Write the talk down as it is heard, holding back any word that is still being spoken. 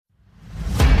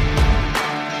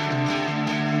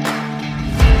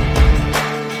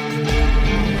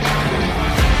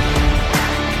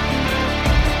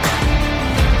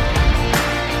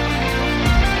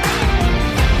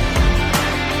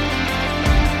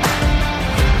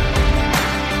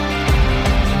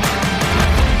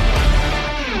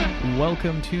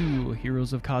Welcome to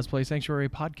Heroes of Cosplay Sanctuary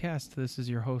podcast. This is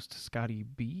your host, Scotty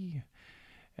B.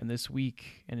 And this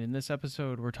week, and in this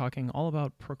episode, we're talking all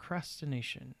about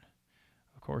procrastination.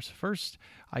 Of course, first,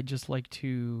 I'd just like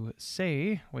to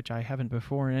say, which I haven't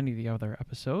before in any of the other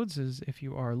episodes, is if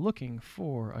you are looking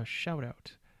for a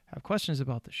shout-out, have questions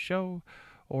about the show,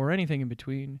 or anything in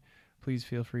between, please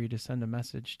feel free to send a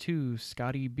message to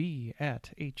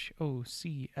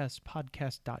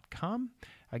scottyb@hocspodcast.com.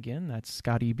 Again, that's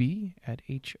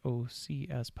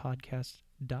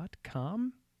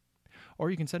scottyb@hocspodcast.com.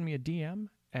 Or you can send me a DM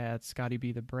at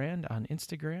ScottyBTheBrand on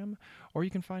Instagram, or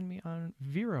you can find me on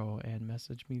Vero and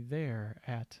message me there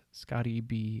at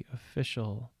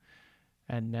ScottyBOfficial.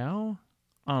 And now,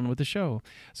 on with the show.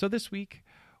 So this week,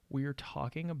 we're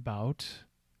talking about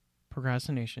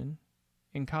procrastination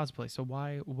in cosplay. So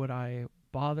why would I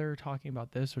bother talking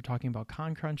about this or talking about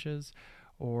con crunches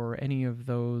or any of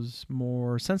those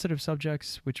more sensitive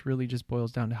subjects, which really just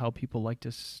boils down to how people like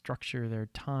to structure their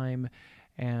time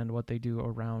and what they do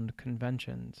around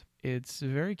conventions. It's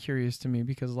very curious to me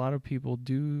because a lot of people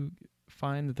do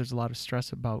find that there's a lot of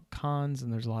stress about cons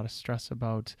and there's a lot of stress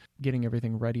about getting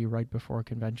everything ready right before a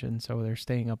convention. So they're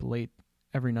staying up late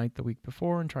every night the week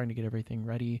before and trying to get everything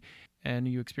ready, and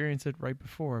you experience it right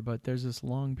before, but there's this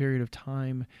long period of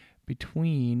time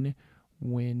between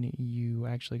when you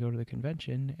actually go to the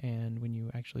convention and when you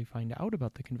actually find out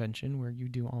about the convention, where you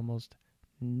do almost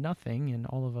nothing, and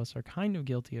all of us are kind of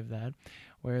guilty of that,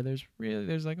 where there's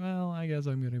like, well, I guess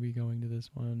I'm going to be going to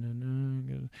this one,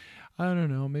 and I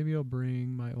don't know, maybe I'll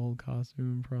bring my old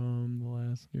costume from the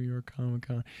last New York Comic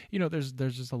Con. You know, there's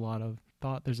just a lot of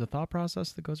thought, there's a thought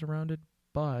process that goes around it,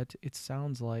 but it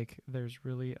sounds like there's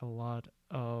really a lot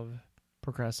of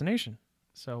procrastination.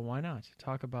 So why not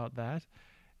talk about that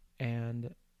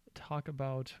and talk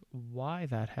about why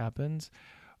that happens?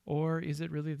 Or is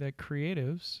it really that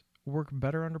creatives work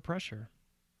better under pressure?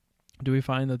 Do we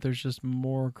find that there's just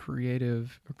more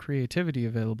creativity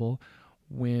available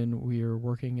when we're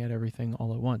working at everything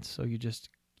all at once? So you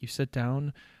sit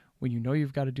down when you know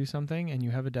you've got to do something and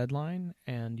you have a deadline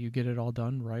and you get it all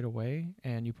done right away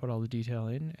and you put all the detail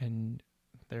in and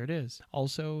there it is.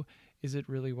 Also, is it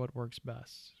really what works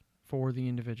best for the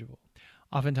individual?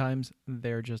 Oftentimes,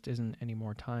 there just isn't any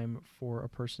more time for a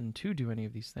person to do any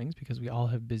of these things because we all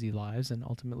have busy lives, and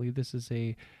ultimately this is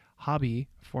a hobby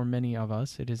for many of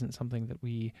us. It isn't something that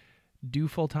we do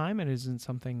full-time. It isn't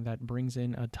something that brings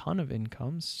in a ton of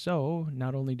income. So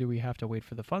not only do we have to wait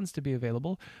for the funds to be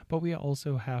available, but we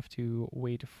also have to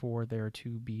wait for there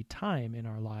to be time in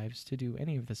our lives to do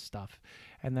any of this stuff.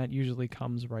 And that usually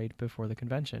comes right before the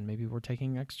convention. Maybe we're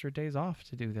taking extra days off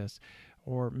to do this,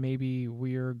 or maybe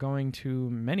we're going to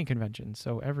many conventions,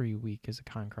 so every week is a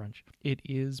con crunch. It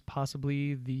is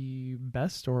possibly the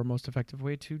best or most effective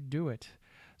way to do it.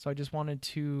 So I just wanted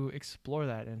to explore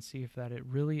that and see if that it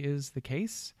really is the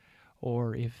case,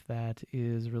 or if that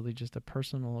is really just a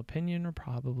personal opinion, or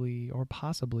possibly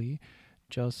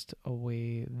just a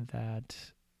way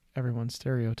that everyone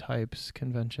stereotypes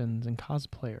conventions and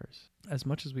cosplayers. As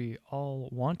much as we all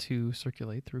want to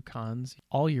circulate through cons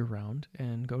all year round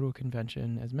and go to a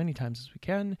convention as many times as we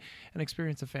can and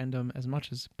experience the fandom as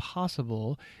much as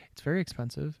possible, it's very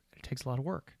expensive. It takes a lot of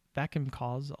work. That can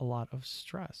cause a lot of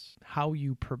stress. How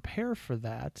you prepare for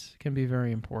that can be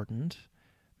very important.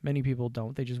 Many people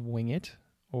don't. They just wing it,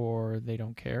 or they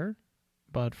don't care.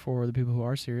 But for the people who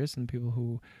are serious and the people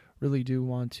who really do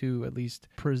want to at least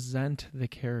present the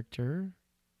character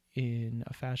in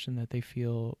a fashion that they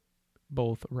feel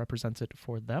both represents it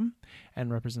for them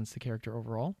and represents the character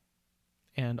overall,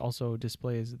 and also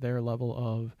displays their level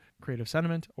of creative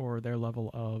sentiment or their level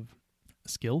of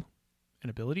skill and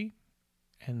ability,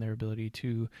 and their ability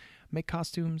to make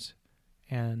costumes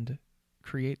and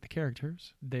create the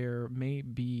characters, there may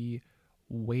be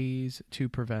ways to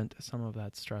prevent some of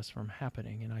that stress from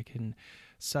happening. And I can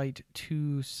cite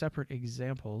two separate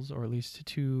examples, or at least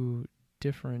two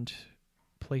different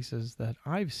places that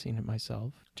I've seen it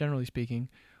myself. Generally speaking,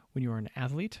 when you are an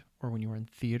athlete or when you are in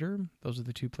theater, those are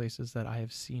the two places that I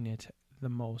have seen it the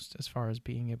most, as far as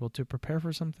being able to prepare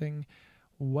for something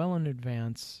well in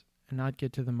advance and not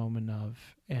get to the moment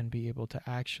of, and be able to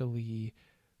actually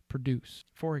produce.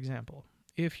 For example,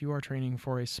 if you are training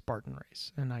for a Spartan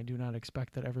race, and I do not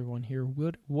expect that everyone here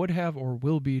would have or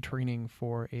will be training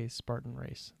for a Spartan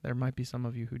race. There might be some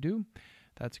of you who do.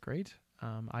 That's great.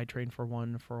 I trained for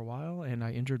one for a while, and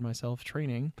I injured myself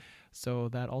training. So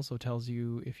that also tells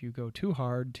you if you go too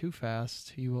hard, too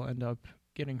fast, you will end up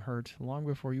getting hurt long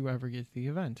before you ever get to the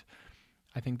event.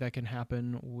 I think that can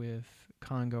happen with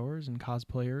con-goers and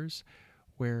cosplayers,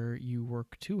 where you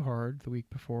work too hard the week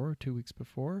before, 2 weeks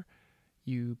before,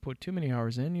 You put too many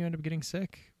hours in, you end up getting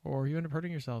sick, or you end up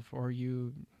hurting yourself, or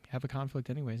you have a conflict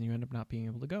anyways, and you end up not being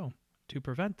able to go. To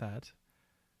prevent that,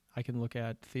 I can look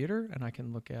at theater, and I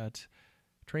can look at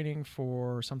training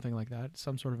for something like that,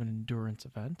 some sort of an endurance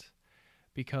event,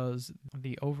 because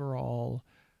the overall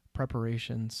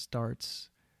preparation starts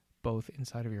both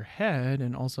inside of your head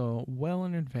and also well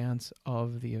in advance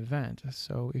of the event.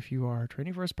 So if you are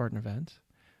training for a Spartan event,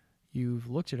 you've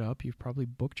looked it up, you've probably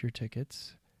booked your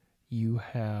tickets, you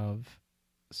have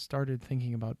started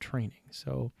thinking about training.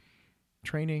 So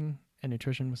training and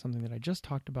nutrition was something that I just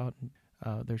talked about.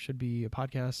 There should be a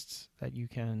podcast that you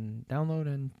can download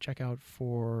and check out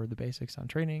for the basics on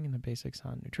training and the basics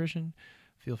on nutrition.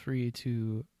 Feel free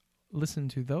to listen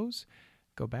to those.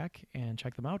 Go back and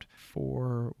check them out.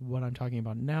 For what I'm talking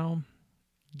about now,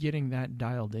 getting that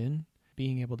dialed in,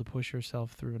 being able to push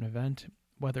yourself through an event,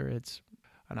 whether it's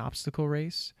an obstacle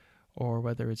race or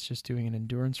whether it's just doing an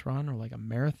endurance run or like a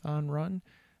marathon run,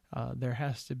 there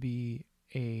has to be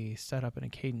a setup and a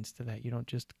cadence to that. You don't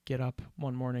just get up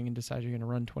one morning and decide you're going to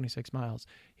run 26 miles.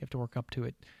 You have to work up to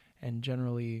it, and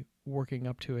generally working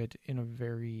up to it in a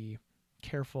very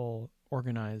careful,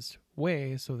 organized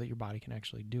way so that your body can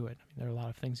actually do it. I mean, there are a lot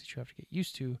of things that you have to get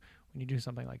used to when you do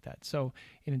something like that. So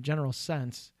in a general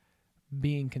sense,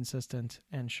 being consistent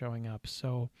and showing up.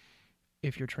 So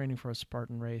if you're training for a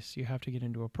Spartan race, you have to get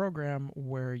into a program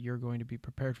where you're going to be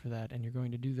prepared for that, and you're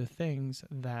going to do the things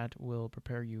that will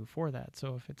prepare you for that.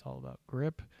 So if it's all about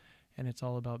grip and it's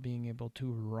all about being able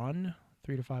to run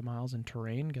 3 to 5 miles in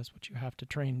terrain, guess what you have to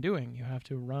train doing? You have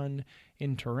to run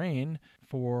in terrain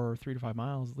for 3 to 5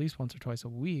 miles at least once or twice a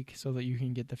week so that you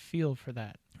can get the feel for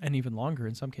that. And even longer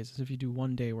in some cases. If you do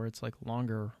one day where it's like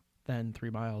longer than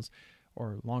 3 miles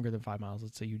or longer than 5 miles,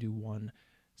 let's say you do one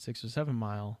 6 or 7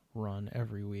 mile run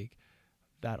every week,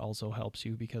 that also helps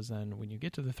you, because then when you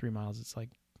get to the 3 miles, it's like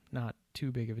not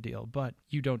too big of a deal. But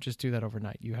you don't just do that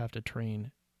overnight. You have to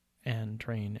train and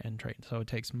train and train. So it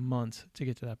takes months to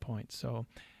get to that point. So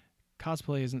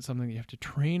cosplay isn't something that you have to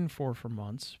train for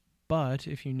months. But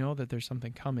if you know that there's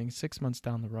something coming 6 months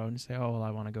down the road and say, oh, well,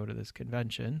 I want to go to this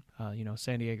convention,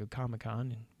 San Diego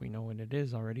Comic-Con, and we know when it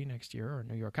is already next year, or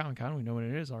New York Comic-Con, we know when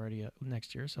it is already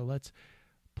next year. So let's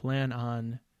plan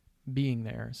on being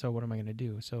there. So what am I going to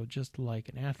do? So just like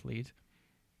an athlete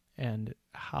and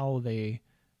how they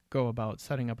go about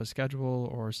setting up a schedule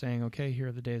or saying, okay, here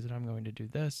are the days that I'm going to do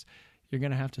this, you're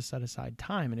going to have to set aside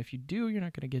time. And if you do, you're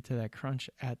not going to get to that crunch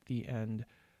at the end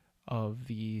of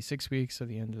the 6 weeks or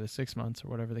the end of the 6 months or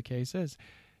whatever the case is.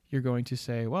 You're going to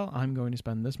say, well, I'm going to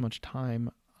spend this much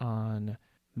time on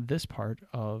this part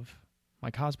of my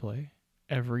cosplay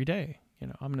every day.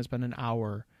 I'm going to spend an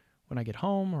hour when I get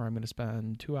home, or I'm going to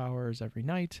spend 2 hours every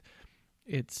night.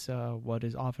 It's what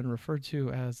is often referred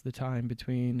to as the time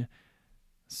between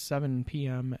 7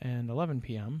 p.m. and 11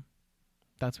 p.m.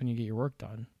 That's when you get your work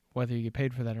done. Whether you get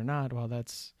paid for that or not, well,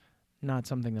 that's not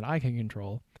something that I can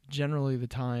control. Generally, the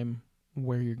time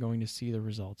where you're going to see the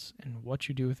results and what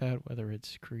you do with that, whether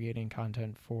it's creating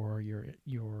content for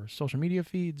your social media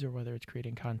feeds, or whether it's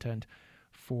creating content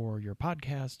for your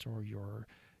podcast or your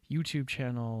YouTube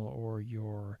channel or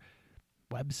your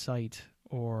website,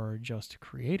 or just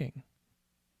creating,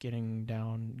 getting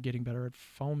better at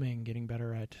foaming, getting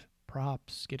better at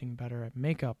props, getting better at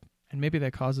makeup. And maybe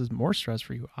that causes more stress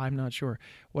for you. I'm not sure.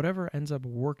 Whatever ends up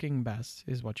working best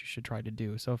is what you should try to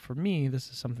do. So for me, this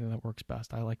is something that works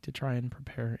best. I like to try and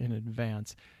prepare in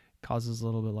advance. It causes a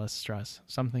little bit less stress.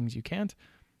 Some things you can't,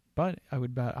 but I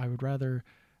would rather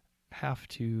have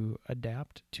to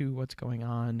adapt to what's going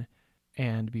on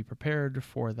and be prepared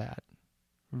for that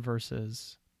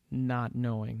versus not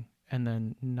knowing, and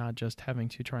then not just having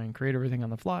to try and create everything on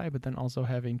the fly, but then also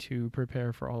having to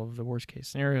prepare for all of the worst case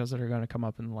scenarios that are going to come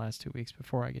up in the last 2 weeks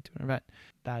before I get to an event.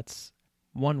 That's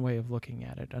one way of looking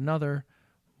at it. Another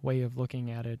way of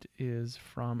looking at it is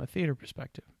from a theater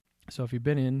perspective. So if you've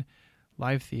been in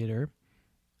live theater,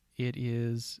 it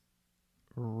is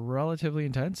relatively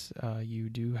intense. You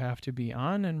do have to be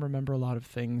on and remember a lot of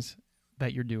things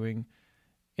that you're doing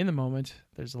in the moment.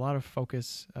 There's a lot of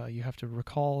focus. You have to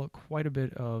recall quite a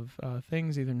bit of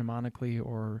things, either mnemonically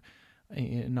or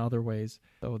in other ways.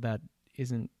 So that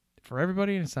isn't for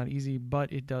everybody, and it's not easy,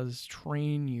 but it does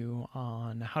train you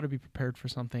on how to be prepared for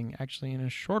something actually in a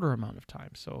shorter amount of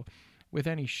time. So with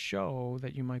any show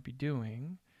that you might be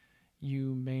doing,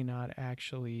 you may not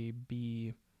actually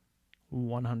be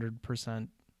 100%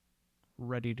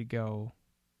 ready to go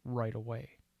right away.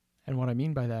 And what I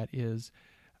mean by that is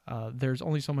there's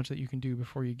only so much that you can do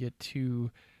before you get to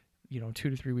 2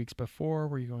 to 3 weeks before,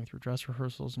 where you're going through dress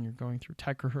rehearsals and you're going through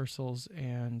tech rehearsals,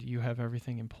 and you have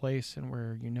everything in place and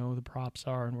where the props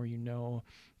are and where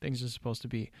things are supposed to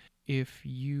be. If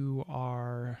you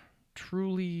are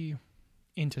truly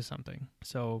into something,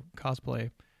 so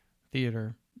cosplay,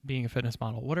 theater, being a fitness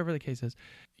model, whatever the case is,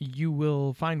 you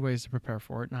will find ways to prepare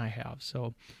for it, and I have.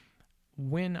 So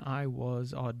when I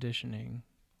was auditioning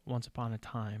once upon a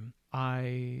time,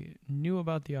 I knew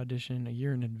about the audition a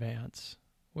year in advance,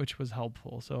 which was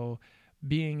helpful. So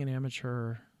being an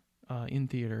amateur in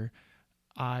theater,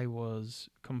 I was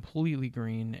completely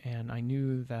green, and I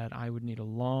knew that I would need a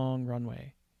long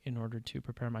runway in order to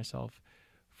prepare myself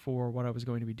for what I was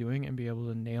going to be doing and be able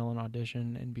to nail an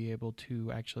audition and be able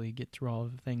to actually get through all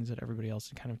of the things that everybody else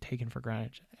had kind of taken for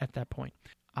granted at that point.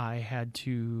 I had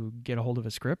to get a hold of a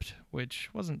script, which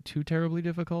wasn't too terribly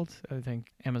difficult. I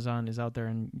think Amazon is out there,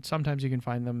 and sometimes you can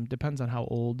find them. Depends on how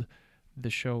old the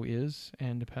show is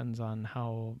and depends on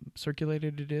how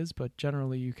circulated it is, but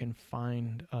generally you can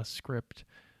find a script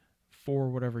for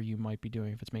whatever you might be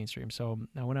doing if it's mainstream. So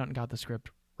I went out and got the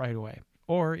script right away.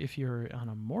 Or if you're on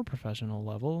a more professional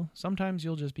level, sometimes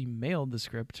you'll just be mailed the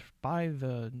script by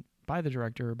the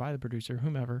director, by the producer,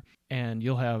 whomever, and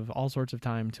you'll have all sorts of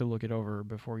time to look it over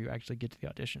before you actually get to the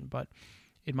audition. But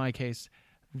in my case,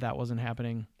 that wasn't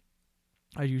happening.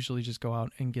 I usually just go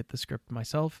out and get the script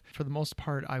myself. For the most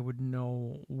part, I would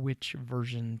know which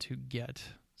version to get.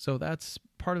 So that's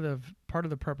part of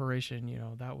the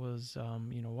preparation. That was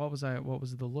what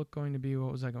was the look going to be?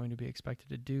 What was I going to be expected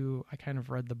to do? I kind of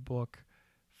read the book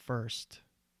first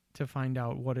to find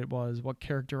out what it was, what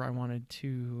character I wanted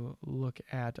to look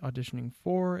at auditioning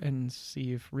for, and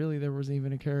see if really there was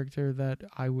even a character that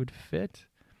I would fit.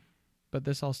 But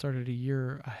this all started a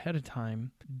year ahead of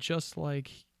time, just like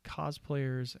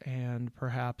cosplayers and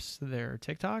perhaps their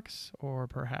TikToks or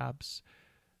perhaps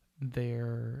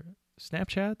their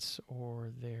Snapchats or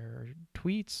their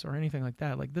tweets or anything like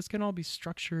that. Like, this can all be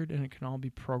structured and it can all be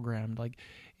programmed. Like,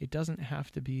 it doesn't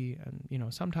have to be,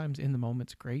 sometimes in the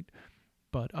moment's great,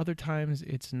 but other times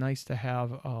it's nice to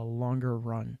have a longer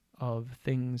run of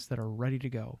things that are ready to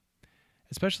go.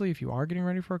 Especially if you are getting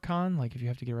ready for a con, like if you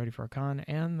have to get ready for a con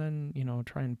and then,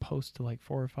 try and post to like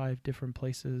 4 or 5 different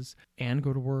places and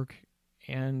go to work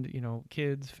and,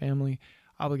 kids, family,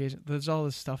 obligations. There's all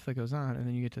this stuff that goes on, and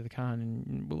then you get to the con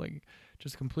and you're like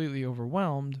just completely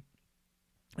overwhelmed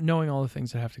knowing all the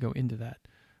things that have to go into that.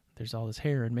 There's all this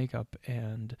hair and makeup,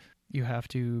 and you have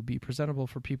to be presentable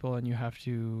for people, and you have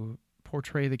to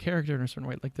portray the character in a certain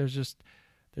way. Like, there's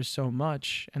so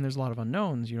much, and there's a lot of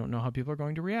unknowns. You don't know how people are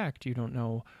going to react. You don't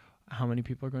know how many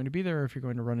people are going to be there, if you're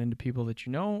going to run into people that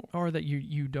you know, or that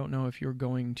you don't know if you're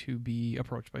going to be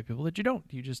approached by people that you don't.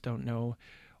 You just don't know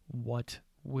what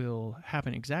will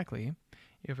happen exactly.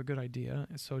 You have a good idea.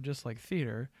 So just like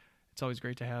theater, it's always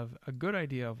great to have a good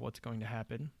idea of what's going to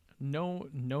happen. Know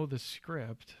the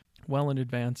script well in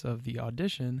advance of the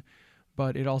audition,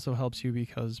 but it also helps you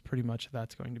because pretty much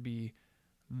that's going to be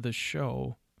the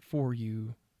show for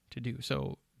you to do.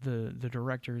 So the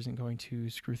director isn't going to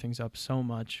screw things up so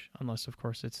much, unless of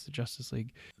course it's the Justice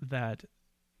League, that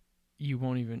you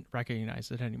won't even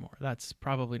recognize it anymore. That's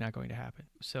probably not going to happen.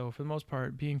 So for the most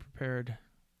part, being prepared,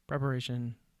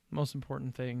 preparation, most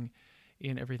important thing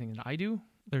in everything that I do.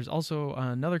 There's also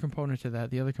another component to that.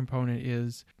 The other component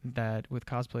is that with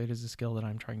cosplay, it is a skill that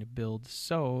I'm trying to build.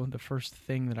 So the first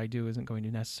thing that I do isn't going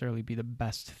to necessarily be the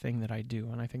best thing that I do.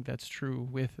 And I think that's true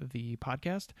with the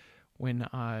podcast. When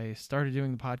I started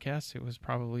doing the podcast, it was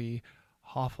probably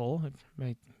awful.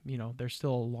 There's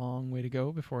still a long way to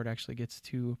go before it actually gets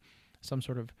to some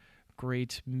sort of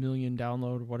great million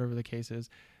download, whatever the case is.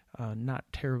 Not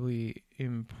terribly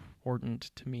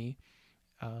important to me.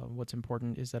 What's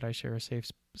important is that I share a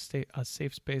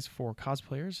safe space for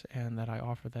cosplayers, and that I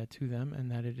offer that to them, and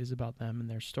that it is about them and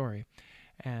their story.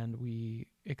 And we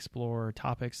explore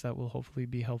topics that will hopefully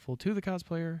be helpful to the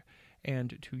cosplayer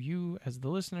and to you as the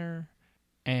listener,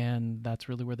 and that's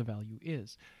really where the value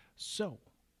is. So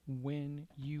when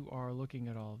you are looking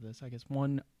at all of this, I guess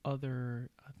one other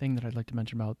thing that I'd like to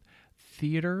mention about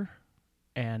theater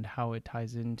and how it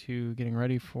ties into getting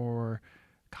ready for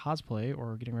cosplay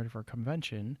or getting ready for a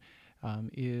convention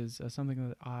is something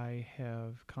that I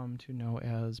have come to know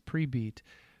as pre-beat.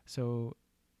 So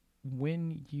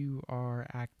when you are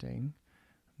acting,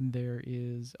 there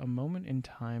is a moment in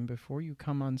time before you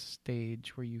come on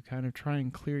stage where you kind of try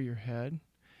and clear your head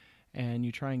and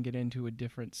you try and get into a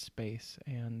different space.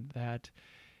 And that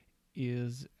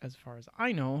is, as far as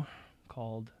I know,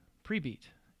 called pre-beat.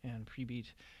 And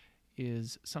pre-beat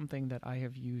is something that I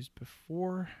have used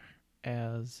before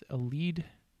as a lead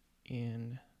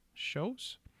in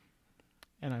shows.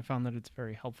 And I found that it's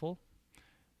very helpful,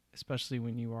 especially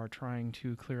when you are trying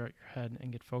to clear out your head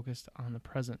and get focused on the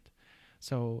present.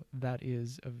 So that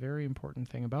is a very important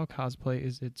thing about cosplay,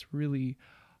 is it's really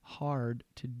hard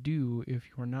to do if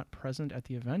you are not present at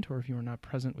the event, or if you are not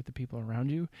present with the people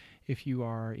around you. If you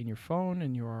are in your phone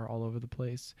and you are all over the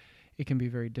place, it can be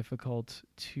very difficult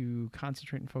to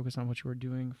concentrate and focus on what you are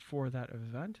doing for that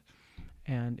event.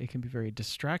 And it can be very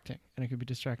distracting. And it can be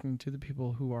distracting to the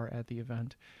people who are at the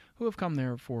event, who have come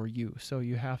there for you. So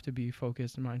you have to be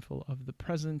focused and mindful of the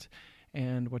present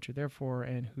and what you're there for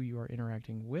and who you are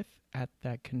interacting with at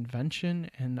that convention,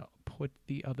 and put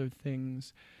the other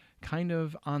things kind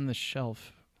of on the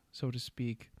shelf, so to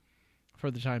speak,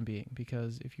 for the time being.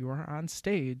 Because if you are on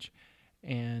stage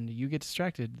and you get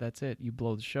distracted, that's it. You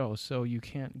blow the show. So you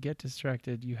can't get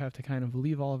distracted. You have to kind of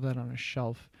leave all of that on a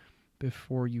shelf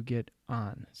before you get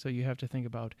on. So you have to think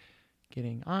about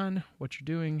getting on, what you're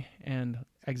doing, and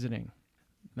exiting.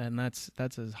 And that's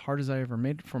as hard as I ever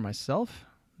made it for myself.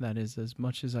 That is as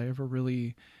much as I ever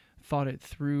really thought it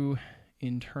through,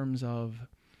 in terms of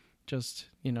just,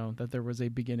 that there was a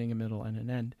beginning, a middle, and an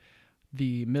end.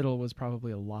 The middle was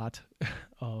probably a lot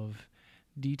of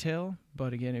detail,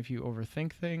 but again, if you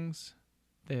overthink things,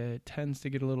 it tends to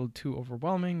get a little too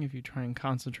overwhelming. If you try and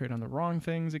concentrate on the wrong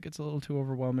things, it gets a little too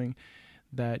overwhelming,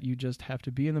 that you just have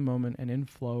to be in the moment and in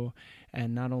flow.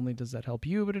 And not only does that help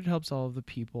you, but it helps all of the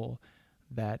people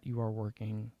that you are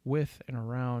working with and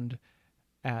around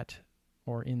at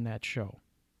or in that show.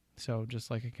 So just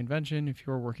like a convention, if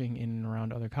you're working in and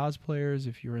around other cosplayers,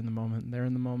 if you're in the moment and they're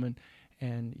in the moment,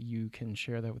 and you can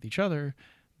share that with each other,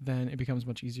 then it becomes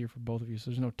much easier for both of you.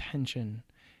 So there's no tension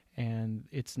and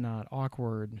it's not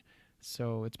awkward.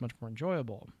 So it's much more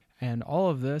enjoyable. And all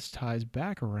of this ties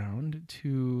back around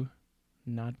to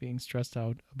not being stressed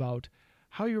out about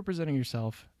how you're presenting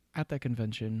yourself at that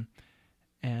convention,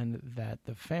 and that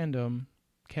the fandom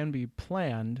can be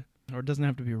planned, or it doesn't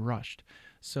have to be rushed.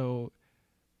 So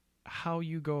how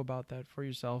you go about that for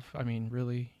yourself,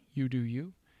 really, you do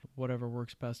you. Whatever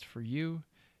works best for you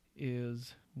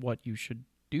is what you should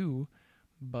do.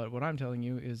 But what I'm telling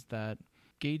you is that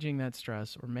gauging that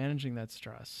stress, or managing that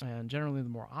stress, and generally the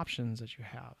more options that you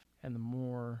have, and the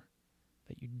more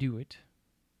that you do it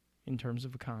in terms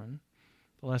of a con,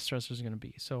 the less stress there's going to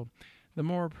be. So the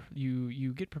more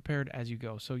you get prepared as you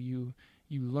go. So you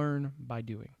learn by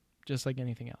doing, just like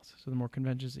anything else. So the more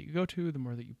conventions that you go to, the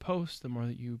more that you post, the more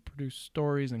that you produce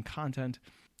stories and content,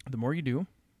 the more you do,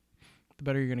 the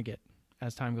better you're going to get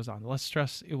as time goes on. The less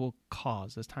stress it will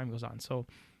cause as time goes on. So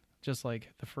just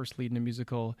like the first lead in a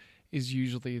musical is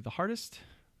usually the hardest,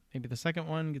 maybe the second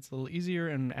one gets a little easier,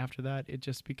 and after that it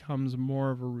just becomes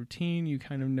more of a routine. You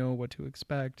kind of know what to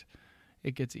expect.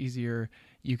 It gets easier.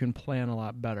 You can plan a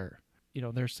lot better.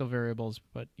 There's still variables,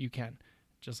 but you can.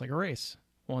 Just like a race.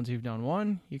 Once you've done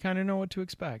one, you kind of know what to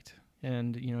expect.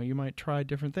 And, you might try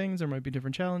different things. There might be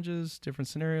different challenges, different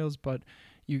scenarios, but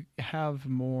you have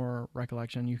more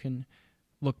recollection. You can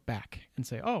look back and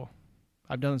say, oh,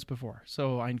 I've done this before.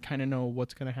 So I kind of know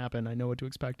what's going to happen. I know what to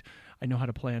expect. I know how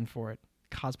to plan for it.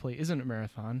 Cosplay isn't a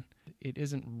marathon. It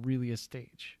isn't really a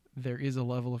stage. There is a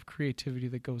level of creativity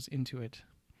that goes into it.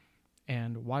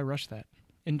 And why rush that?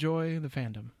 Enjoy the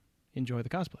fandom. Enjoy the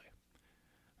cosplay.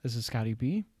 This is Scotty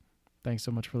B. Thanks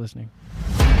so much for listening.